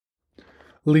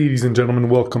Ladies and gentlemen,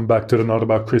 welcome back to the Not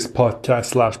About Chris podcast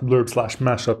slash blurb slash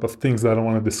mashup of things that I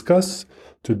want to discuss.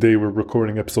 Today we're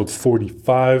recording episode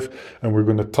 45 and we're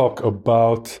going to talk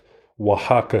about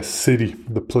Oaxaca City,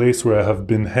 the place where I have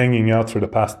been hanging out for the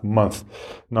past month.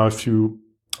 Now, if you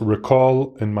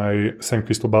recall in my San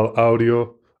Cristobal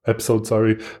audio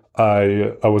episode,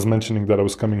 I was mentioning that I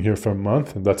was coming here for a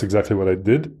month, and that's exactly what I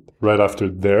did right after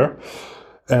there.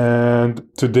 And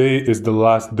today is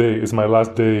my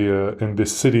last day in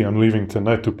this city. I'm leaving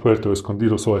tonight to Puerto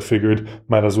Escondido, so I figured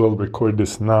might as well record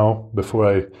this now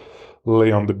before I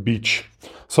lay on the beach.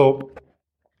 So,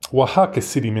 Oaxaca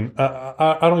City, man,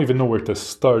 I don't even know where to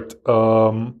start.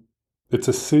 It's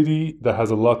a city that has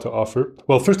a lot to offer.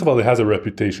 Well, first of all, it has a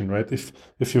reputation, right?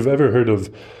 If you've ever heard of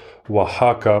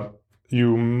Oaxaca,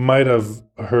 you might have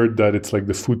heard that it's like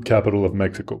the food capital of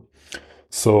Mexico.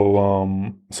 So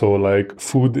like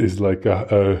food is like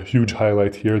a huge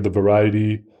highlight here. The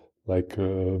variety, like,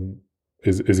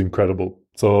 is incredible.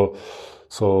 So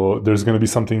there's gonna be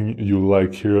something you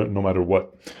like here, no matter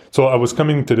what. So I was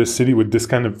coming to this city with this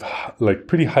kind of like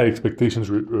pretty high expectations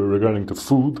regarding to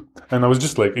food, and I was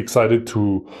just like excited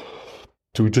to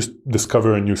just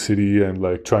discover a new city and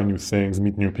like try new things,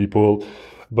 meet new people.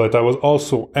 But I was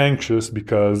also anxious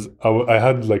because I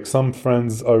had like some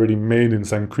friends already made in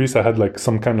San Cris. I had like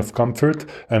some kind of comfort,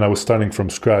 and I was starting from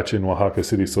scratch in Oaxaca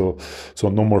City. So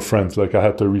no more friends. Like I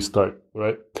had to restart,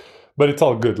 right? But it's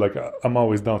all good. Like I'm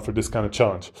always down for this kind of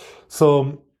challenge.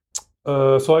 So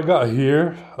I got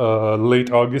here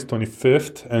late August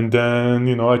 25th, and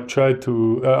then I tried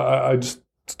to. I just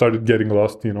started getting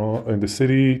lost, in the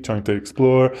city, trying to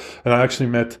explore, and I actually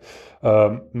met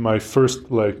my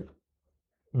first like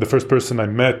the first person I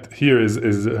met here is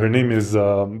her name is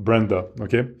Brenda.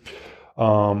 Okay,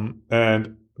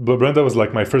 and but Brenda was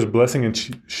like my first blessing, and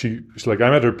she's like I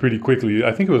met her pretty quickly.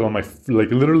 I think it was on my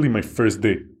like literally my first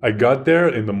day. I got there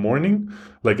in the morning,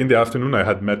 like in the afternoon. I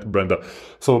had met Brenda.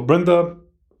 So Brenda,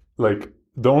 like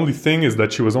the only thing is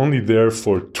that she was only there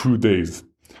for 2 days.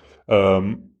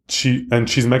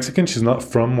 She's Mexican. She's not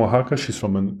from Oaxaca. She's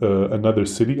from another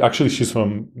city. Actually, she's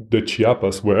from the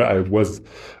Chiapas where I was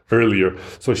earlier.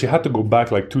 So she had to go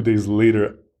back like 2 days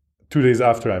later, 2 days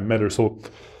after I met her. So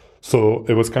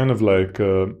it was kind of like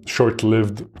a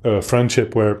short-lived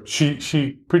friendship where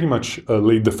she pretty much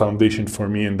laid the foundation for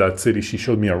me in that city. She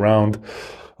showed me around.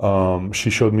 She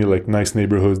showed me like nice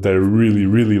neighborhoods that I really,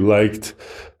 really liked.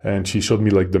 And she showed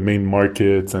me like the main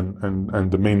markets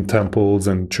and the main temples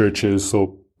and churches.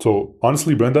 So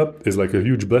honestly, Brenda is like a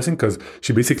huge blessing because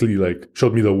she basically like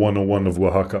showed me the 101 of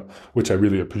Oaxaca, which I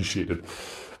really appreciated.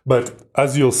 But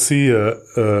as you'll see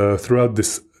throughout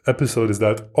this episode, is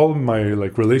that all my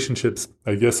like relationships,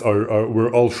 I guess,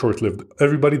 were all short-lived.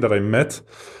 Everybody that I met,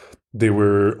 they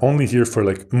were only here for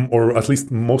like, or at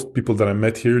least most people that I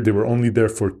met here, they were only there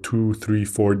for 2, 3,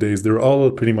 4 days. They were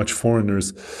all pretty much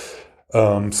foreigners.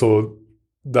 So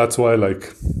that's why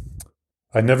like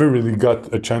I never really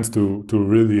got a chance to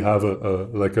really have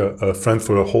a friend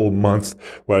for a whole month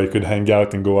where I could hang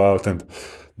out and go out, and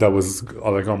that was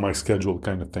like on my schedule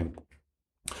kind of thing.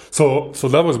 So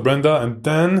that was Brenda, and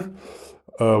then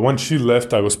when she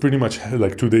left, I was pretty much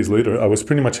like 2 days later. I was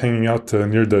pretty much hanging out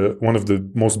near one of the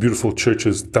most beautiful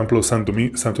churches, Templo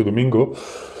Santo Domingo.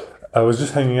 I was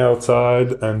just hanging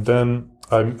outside, and then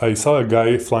I saw a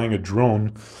guy flying a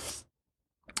drone,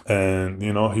 and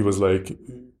he was like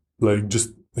just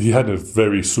he had a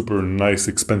very super nice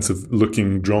expensive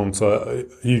looking drone. So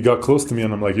he got close to me,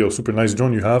 and I'm like, yo, super nice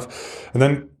drone you have. And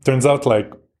then turns out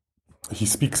like he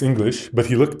speaks English, but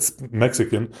he looked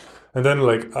Mexican. And then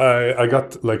like I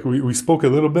got like we spoke a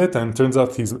little bit, and turns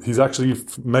out he's actually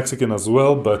Mexican as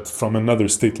well, but from another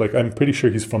state. Like I'm pretty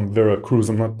sure he's from Veracruz.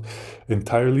 I'm not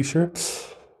entirely sure.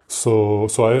 So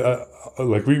I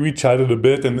like we chatted a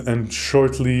bit, and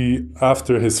shortly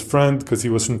after, his friend, because he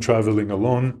wasn't traveling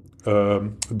alone,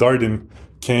 Darden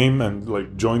came and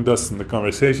like joined us in the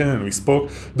conversation, and we spoke.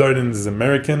 Darden is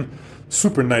American,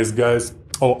 super nice guys.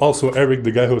 Oh, also Eric,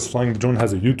 the guy who was flying the drone,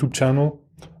 has a YouTube channel,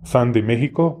 Fan de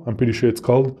Mexico, I'm pretty sure it's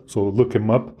called. So look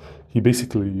him up. He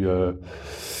basically like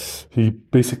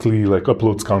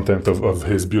uploads content of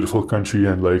his beautiful country,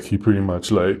 and like he pretty much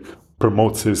like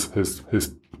promotes his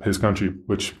country,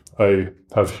 which I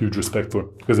have huge respect for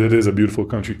because it is a beautiful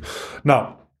country.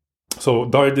 Now, so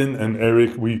Darden and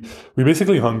Eric, we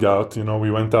basically hung out.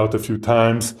 We went out a few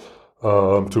times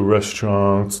to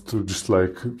restaurants, to just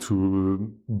like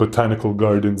to botanical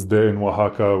gardens there in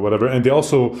Oaxaca, whatever. And they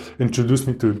also introduced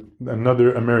me to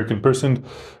another American person.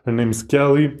 Her name is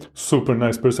Kelly, super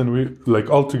nice person. We like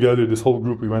all together, this whole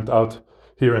group, we went out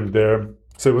here and there,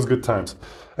 So it was good times.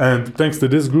 And thanks to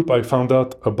this group, I found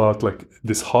out about like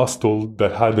this hostel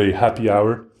that had a happy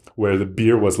hour where the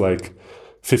beer was like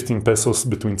 15 pesos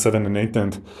between 7 and 8.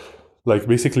 And like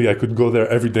basically I could go there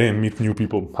every day and meet new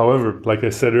people. However, like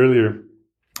I said earlier,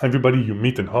 everybody you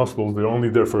meet in hostels, they're only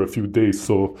there for a few days.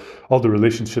 So all the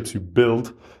relationships you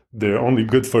build, they're only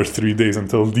good for 3 days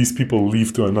until these people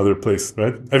leave to another place,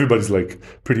 right? Everybody's like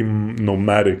pretty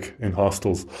nomadic in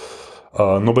hostels.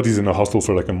 Nobody's in a hostel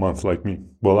for like a month like me.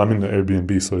 Well, I'm in the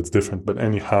Airbnb, so it's different. But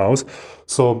anyhow,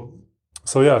 so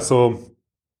yeah, so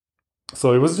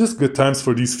it was just good times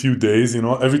for these few days. You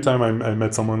know, every time I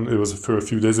met someone, it was for a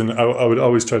few days, and I would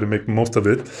always try to make most of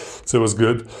it. So it was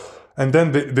good. And then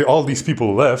all these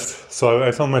people left, so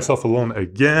I found myself alone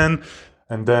again.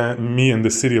 And then me in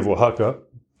the city of Oaxaca,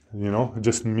 you know,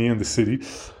 just me in the city.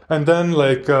 And then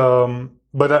like,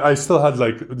 but I still had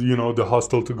like, you know, the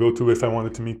hostel to go to if I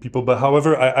wanted to meet people. But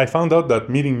however, I found out that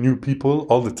meeting new people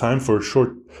all the time for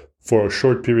a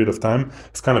short period of time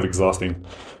is kind of exhausting.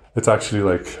 It's actually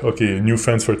like, okay, new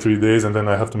friends for 3 days, and then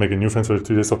I have to make a new friends for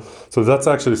 3 days. So that's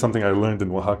actually something I learned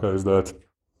in Oaxaca, is that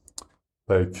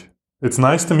like it's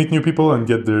nice to meet new people and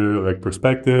get their like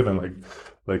perspective and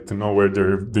like to know where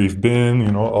they've been.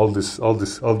 You know, all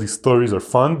these stories are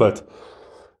fun, but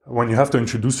when you have to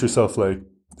introduce yourself like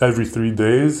every 3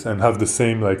 days and have the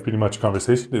same like pretty much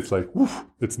conversation, it's like woof,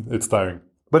 it's tiring.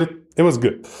 But it was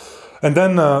good. And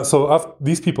then so after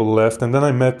these people left, and then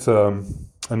I met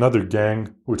another gang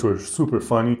which were super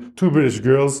funny. Two British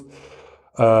girls,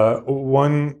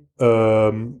 one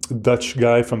Dutch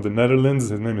guy from the Netherlands,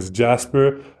 his name is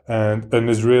Jasper, and an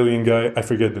Israeli guy, I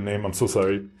forget the name, I'm so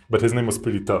sorry, but his name was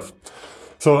pretty tough.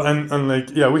 So and like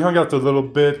yeah, we hung out a little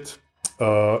bit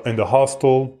in the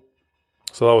hostel,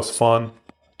 so that was fun.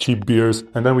 Cheap beers,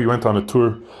 and then we went on a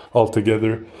tour all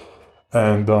together,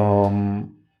 and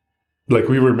like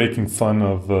we were making fun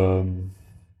of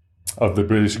the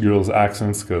British girls'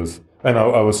 accents, and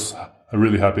I was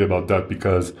really happy about that,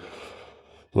 because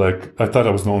like I thought I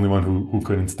was the only one who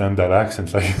couldn't stand that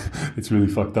accent. Like it's really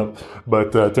fucked up.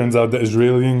 But turns out the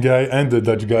Israeli guy and the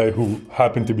Dutch guy, who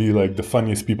happened to be like the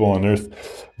funniest people on earth,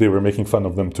 they were making fun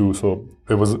of them too. So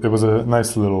it was a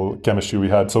nice little chemistry we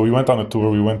had. So we went on a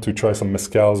tour. We went to try some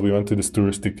mezcals. We went to this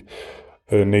touristic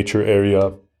nature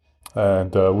area,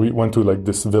 and we went to like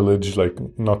this village, like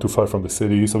not too far from the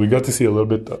city. So we got to see a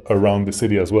little bit around the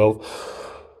city as well.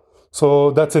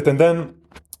 So that's it. And then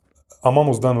I'm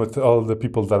almost done with all the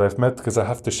people that I've met, because I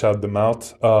have to shout them out.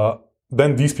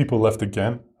 Then these people left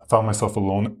again. I found myself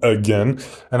alone again.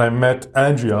 And I met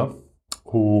Andrea,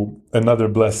 who, another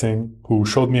blessing, who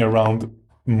showed me around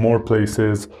more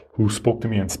places, who spoke to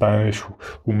me in Spanish,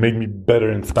 who made me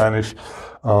better in Spanish.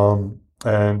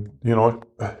 And, you know,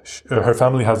 her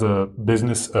family has a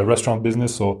restaurant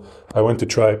business. So I went to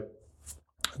try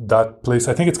that place.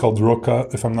 I think it's called Roca,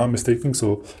 if I'm not mistaken.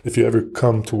 So if you ever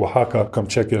come to Oaxaca, come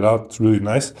check it out. It's really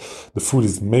nice. The food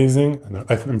is amazing, and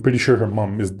I'm pretty sure her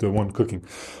mom is the one cooking.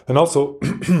 And also,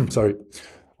 sorry,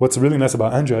 what's really nice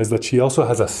about Andrea is that she also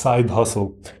has a side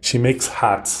hustle. She makes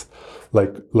hats.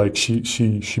 Like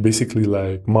she basically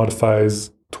like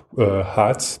modifies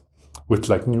hats with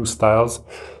like new styles.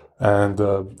 And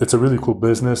it's a really cool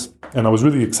business. And I was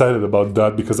really excited about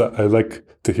that, because I like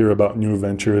to hear about new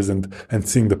ventures and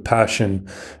seeing the passion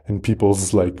in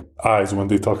people's like eyes when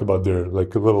they talk about their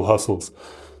like little hustles.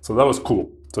 So that was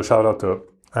cool. So shout out to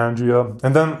Andrea.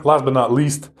 And then last but not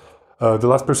least, the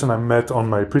last person I met on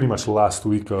my pretty much last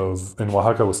week in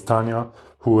Oaxaca was Tanya,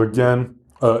 who again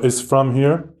is from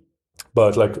here,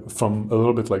 but like from a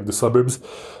little bit like the suburbs.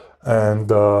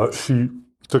 And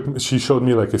she showed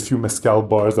me like a few mezcal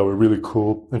bars that were really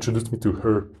cool, introduced me to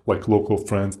her like local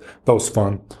friends. That was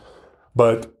fun.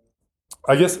 But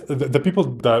I guess the people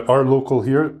that are local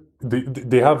here,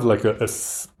 they have like a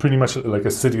pretty much like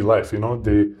a city life, you know.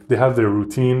 They have their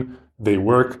routine, they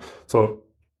work. So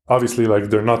obviously like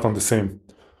they're not on the same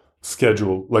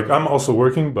schedule. Like I'm also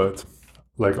working, but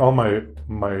like all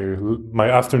my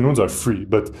afternoons are free.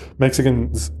 But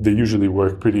Mexicans, they usually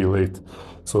work pretty late.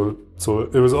 So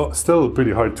it was still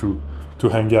pretty hard to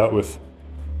hang out with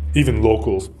even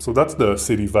locals. So that's the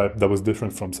city vibe that was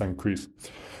different from San Cris.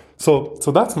 So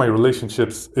that's my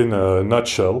relationships in a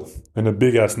nutshell, in a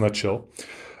big ass nutshell.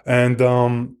 And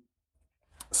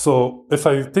so if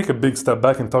I take a big step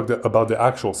back and talk about the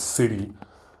actual city,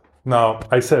 now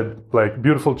I said like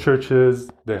beautiful churches.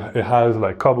 It has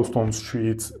like cobblestone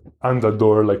streets,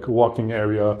 andador, like walking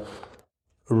area,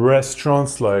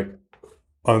 restaurants like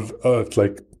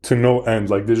to no end.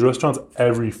 Like there's restaurants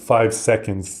every 5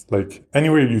 seconds. Like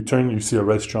anywhere you turn, you see a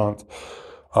restaurant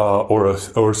or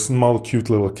a small cute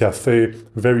little cafe.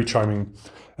 Very charming.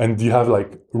 and you have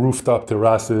like rooftop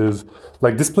terraces.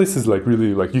 Like this place is like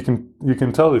really like you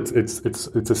can tell it's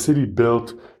a city built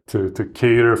to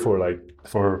cater for like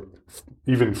for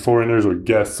even foreigners or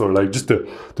guests, or like just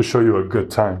to show you a good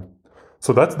time.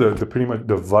 So that's the pretty much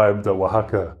the vibe that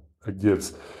Oaxaca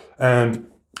gives. And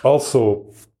also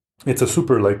it's a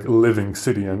super like living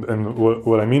city, and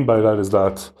what I mean by that is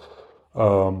that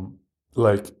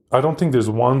like I don't think there is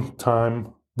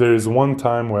one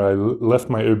time where I left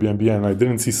my Airbnb and I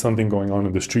didn't see something going on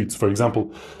in the streets. For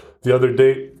example, the other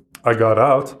day I got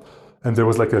out and there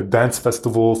was like a dance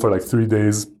festival for like 3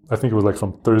 days. I think it was like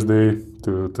from Thursday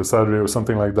to Saturday or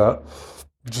something like that.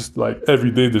 Just like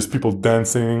every day there's people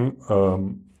dancing,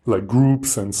 like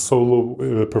groups and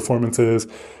solo performances.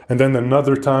 And then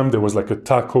another time there was like a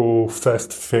taco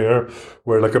fest fair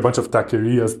where like a bunch of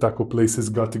taquerias, taco places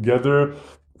got together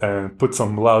and put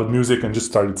some loud music and just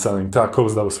started selling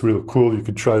tacos. That was really cool. You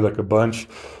could try like a bunch.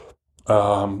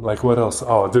 Like what else?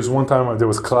 Oh, there's one time where there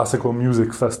was classical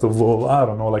music festival. I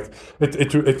don't know. Like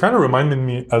it kind of reminded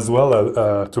me as well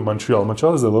to Montreal.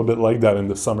 Montreal is a little bit like that in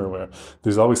the summer where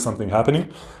there's always something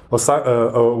happening.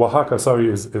 Oaxaca,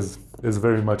 sorry, is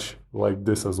very much like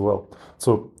this as well.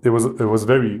 So it was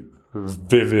very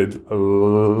vivid,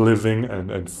 living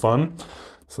and fun.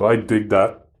 So I dig that.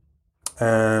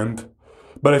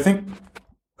 But I think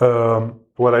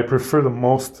what I prefer the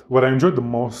most, what I enjoyed the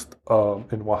most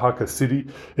in Oaxaca City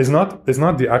is not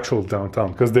the actual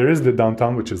downtown, because there is the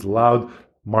downtown, which is loud,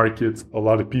 markets, a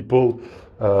lot of people,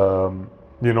 a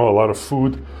lot of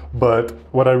food. But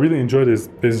what I really enjoyed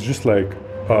is just like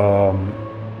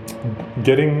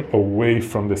getting away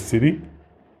from the city,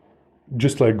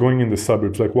 just like going in the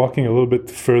suburbs, like walking a little bit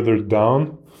further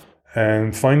down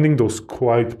and finding those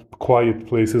quiet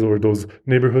places, or those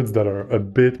neighborhoods that are a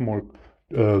bit more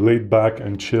laid back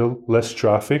and chill, less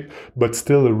traffic, but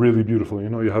still really beautiful.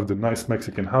 You have the nice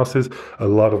Mexican houses, a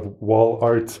lot of wall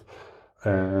art,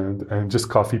 and just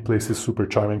coffee places, super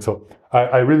charming. So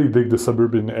I really dig the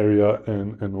suburban area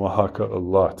in Oaxaca a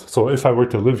lot. So if I were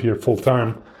to live here full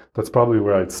time, that's probably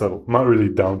where I'd settle. Not really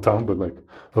downtown, but like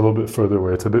a little bit further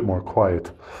where it's a bit more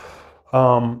quiet.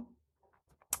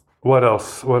 What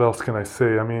else? What else can I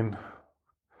say? I mean,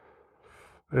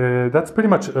 that's pretty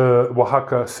much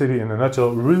Oaxaca City in a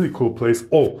nutshell. Really cool place.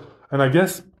 Oh, and I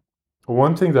guess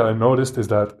one thing that I noticed is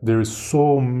that there is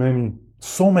so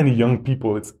many young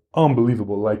people. It's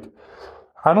unbelievable. Like,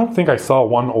 I don't think I saw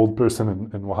one old person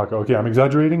in Oaxaca. Okay, I'm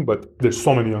exaggerating, but there's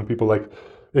so many young people. Like,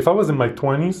 if I was in my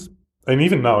 20s, and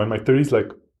even now in my 30s,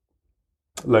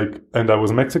 and I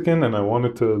was Mexican and I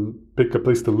wanted to pick a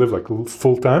place to live like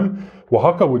full time,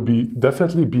 Oaxaca would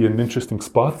definitely be an interesting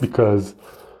spot because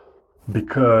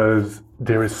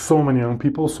there is so many young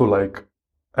people. So like,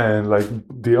 and like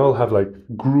they all have like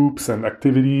groups and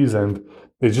activities, and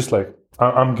it's just like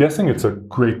I'm guessing it's a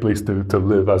great place to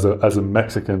live as a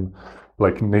Mexican,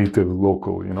 like native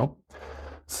local,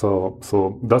 So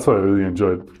that's what I really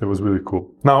enjoyed. It was really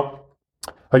cool. Now,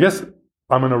 I guess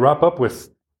I'm gonna wrap up with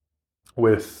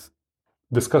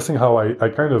discussing how I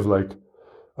kind of like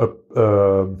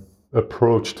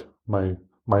approached my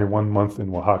 1 month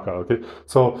in Oaxaca. Okay,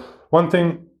 so one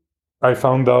thing I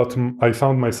found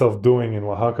myself doing in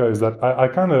Oaxaca is that I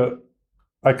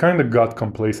kind of got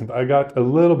complacent. I got a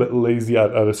little bit lazy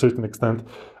at a certain extent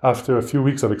after a few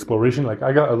weeks of exploration. Like,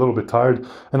 I got a little bit tired,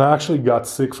 and I actually got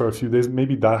sick for a few days.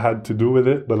 Maybe that had to do with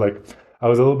it, but like I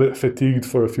was a little bit fatigued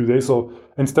for a few days. So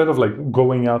instead of like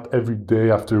going out every day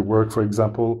after work, for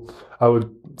example, I would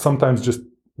sometimes just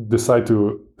decide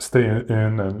to stay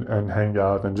in and hang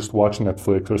out and just watch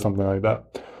Netflix or something like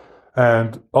that.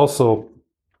 And also,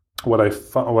 what I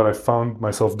found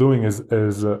myself doing is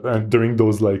and during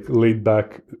those like laid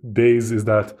back days is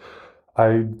that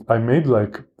I made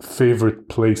like favorite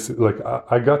places. Like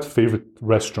I got favorite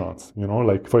restaurants.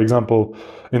 Like, for example,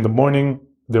 in the morning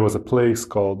there was a place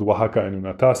called Oaxaca en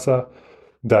una taza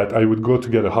that I would go to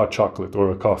get a hot chocolate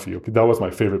or a coffee. Okay, that was my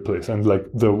favorite place. And like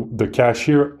the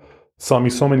cashier saw me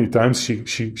so many times,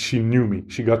 she knew me.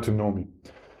 She got to know me.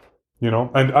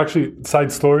 And actually,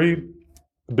 side story,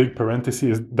 big parenthesis,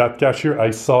 is that cashier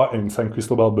I saw in San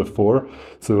Cristobal before,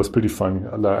 so it was pretty funny.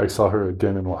 I saw her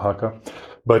again in Oaxaca.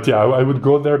 But yeah, I would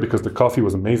go there because the coffee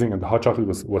was amazing and the hot chocolate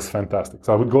was fantastic.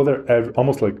 So I would go there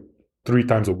almost like 3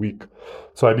 times a week.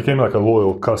 So I became like a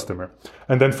loyal customer.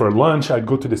 And then for lunch, I'd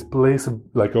go to this place,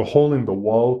 like a hole in the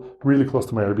wall, really close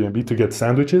to my Airbnb, to get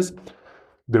sandwiches.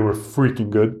 They were freaking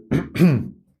good.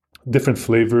 Different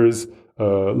flavors,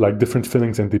 like different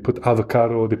fillings, and they put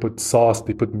avocado, they put sauce,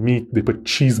 they put meat, they put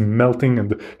cheese melting,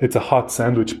 and it's a hot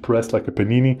sandwich pressed like a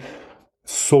panini.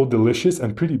 So delicious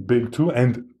and pretty big too.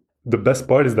 And the best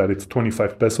part is that it's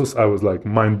 25 pesos. I was like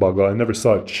mind boggled. I never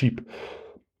saw a cheap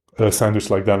sandwich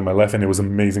like that in my life, and it was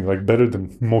amazing, like better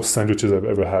than most sandwiches I've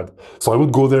ever had. So I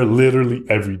would go there literally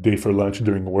every day for lunch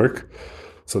during work.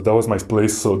 So that was my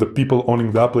place. So the people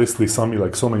owning that place, they saw me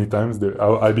like so many times.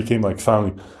 I became like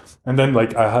family. And then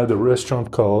like I had a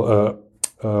restaurant called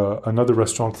another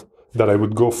restaurant that I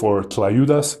would go for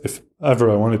tlayudas if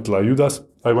ever I wanted tlayudas.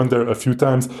 I went there a few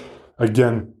times.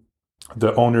 Again,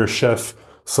 the owner chef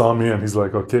saw me and he's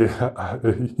like, okay,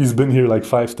 he's been here like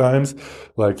 5 times.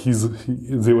 Like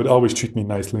they would always treat me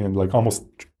nicely and like almost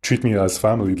treat me as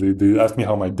family. They asked me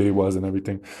how my day was and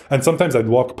everything. And sometimes I'd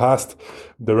walk past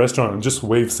the restaurant and just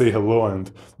wave, say hello,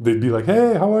 and they'd be like,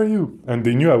 hey, how are you? And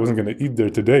they knew I wasn't going to eat there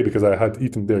today because I had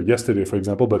eaten there yesterday, for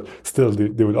example, but still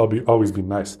they would always be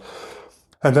nice.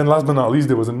 And then last but not least,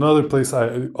 there was another place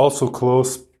also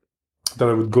close that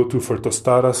I would go to for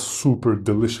tostadas, super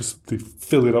delicious. They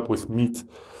fill it up with meat,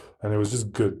 and it was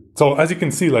just good. So as you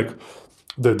can see, like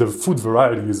the food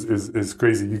variety is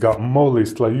crazy. You got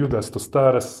moles, tlayudas,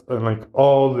 tostadas, and like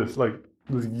all this, like,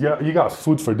 yeah, you got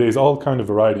food for days, all kind of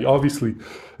variety. Obviously,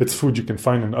 it's food you can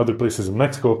find in other places in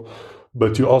Mexico,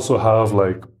 but you also have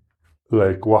like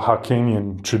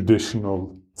Oaxacan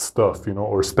traditional stuff,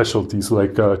 or specialties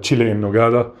like chile en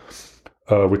nogada,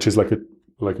 which is like a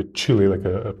chili, like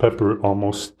a pepper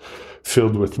almost,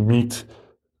 filled with meat,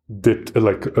 dipped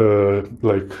like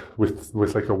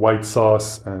with like a white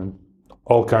sauce and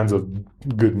all kinds of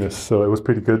goodness. So it was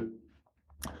pretty good.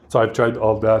 So I've tried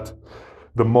all that.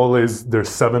 The moles, there's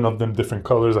 7 of them, different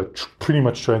colors. I pretty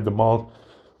much tried them all.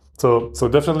 So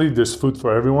definitely there's food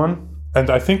for everyone. And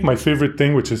I think my favorite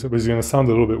thing, which is going to sound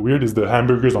a little bit weird, is the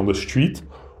hamburgers on the street.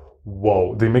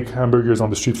 Whoa, they make hamburgers on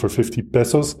the street for 50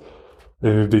 pesos.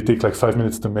 They take like 5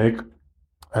 minutes to make,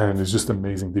 and it's just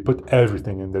amazing. They put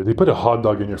everything in there. They put a hot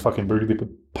dog in your fucking burger. They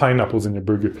put pineapples in your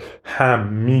burger,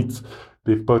 ham, meat.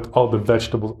 They put all the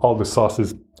vegetables, all the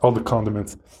sauces, all the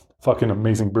condiments. Fucking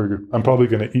amazing burger. I'm probably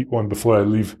going to eat one before I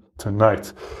leave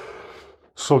tonight.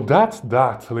 So that's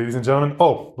that, ladies and gentlemen.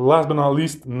 Oh, last but not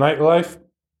least, nightlife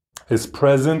is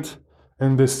present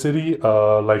in this city.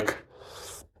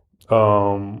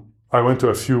 I went to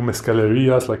a few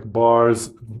mezcalerias, like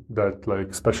bars that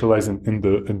like specialize in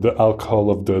the alcohol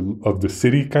of the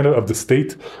city, kind of the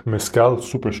state. Mezcal,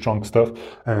 super strong stuff,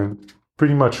 and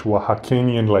pretty much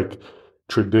Oaxacan, like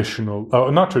traditional,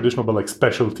 not traditional, but like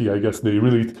specialty, I guess. They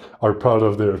really are proud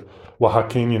of their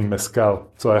Oaxacan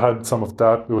mezcal. So I had some of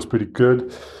that. It was pretty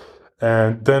good.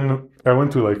 And then I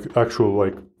went to like actual,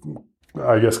 like,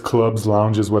 I guess, clubs,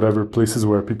 lounges, whatever, places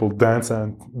where people dance,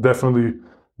 and definitely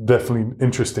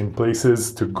interesting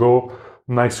places to go.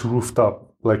 Nice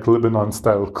rooftop, like Lebanon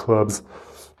style clubs,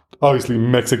 obviously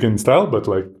Mexican style, but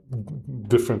like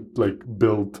different, like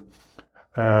build.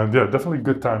 And yeah, definitely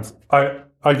good times.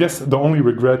 I guess the only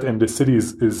regret in this city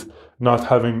is not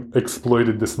having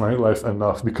exploited this nightlife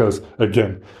enough, because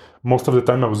again, most of the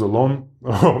time I was alone.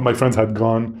 My friends had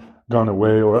gone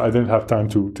away, or I didn't have time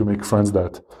to make friends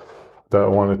that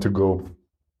wanted to go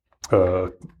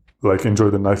like enjoy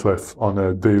the nightlife on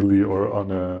a daily or on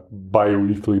a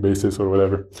bi-weekly basis or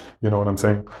whatever. You know what I'm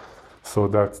saying? So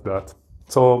that's that.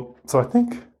 So I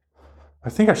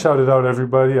think I shouted out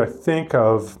everybody. I think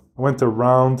I've went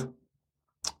around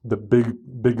the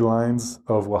big lines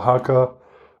of Oaxaca,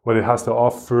 what it has to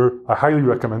offer. I highly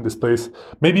recommend this place.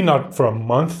 Maybe not for a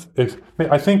month.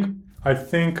 I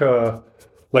think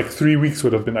like 3 weeks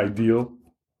would have been ideal.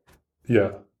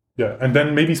 Yeah, and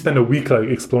then maybe spend a week like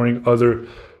exploring other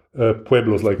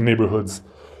pueblos, like neighborhoods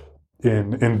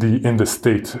in the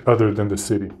state other than the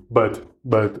city. But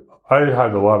I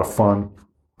had a lot of fun,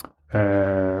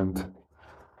 and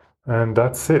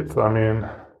that's it. I mean,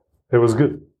 it was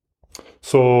good.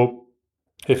 So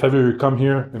if ever you come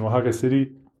here in Oaxaca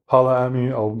City, holla at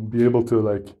me. I'll be able to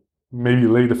like maybe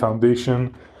lay the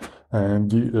foundation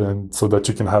and so that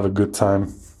you can have a good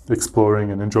time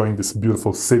exploring and enjoying this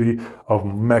beautiful city of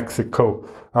Mexico.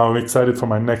 I'm excited for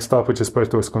my next stop, which is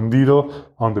Puerto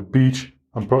Escondido on the beach.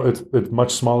 It's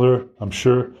much smaller, I'm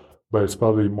sure, but it's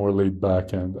probably more laid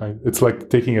back, and it's like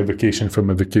taking a vacation from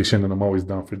a vacation, and I'm always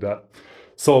down for that.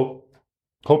 So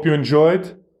hope you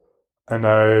enjoyed, and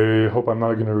I hope I'm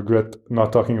not going to regret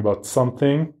not talking about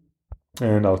something,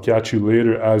 and I'll catch you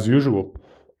later as usual.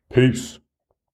 Peace.